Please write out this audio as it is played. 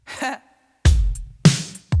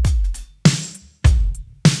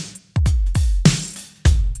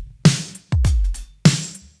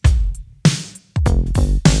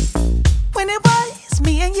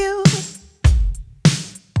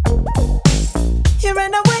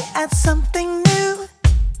Staring away at something new.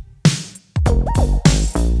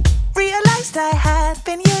 Realized I had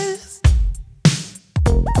been used.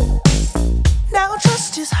 Now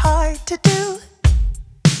trust is hard to do.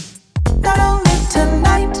 Not only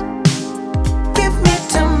tonight, give me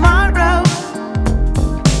tomorrow.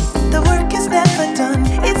 The work is never done,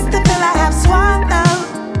 it's the pill I have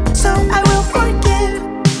swallowed. So I will forgive,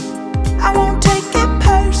 I won't take it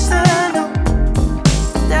personal.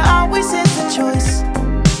 There always is a choice.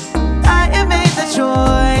 I have made the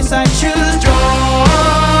choice, I choose joy.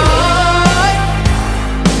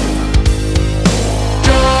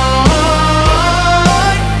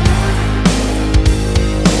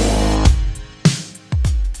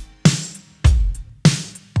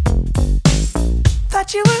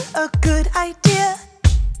 Thought you were a good idea.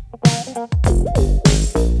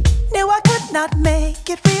 Knew I could not make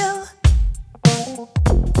it real.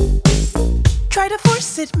 Try to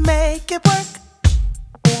force it, make it work.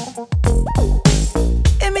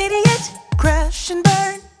 Immediate crash and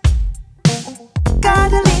burn.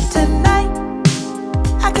 Gotta leave tonight,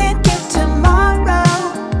 I can't get tomorrow.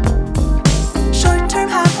 Short-term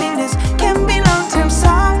happiness can be long-term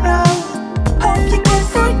sorrow. Hope you can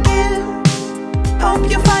forgive, hope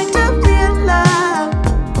you find a real love.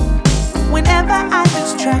 Whenever I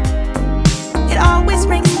lose track, it always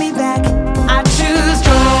brings me back. I choose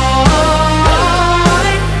joy.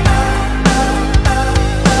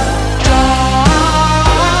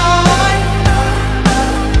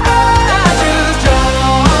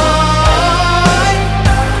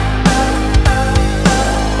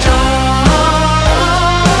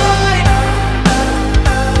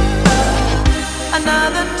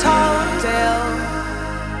 Another tall tale,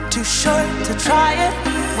 too short to try it.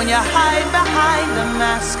 When you hide behind a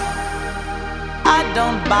mask, I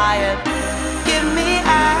don't buy it. Give me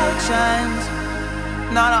actions,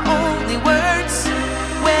 not only words.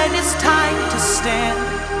 When it's time to stand,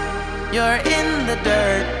 you're in the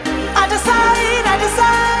dirt. I decide,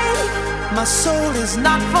 my soul is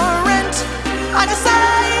not for rent. I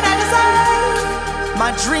decide,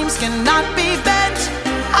 my dreams cannot be bent.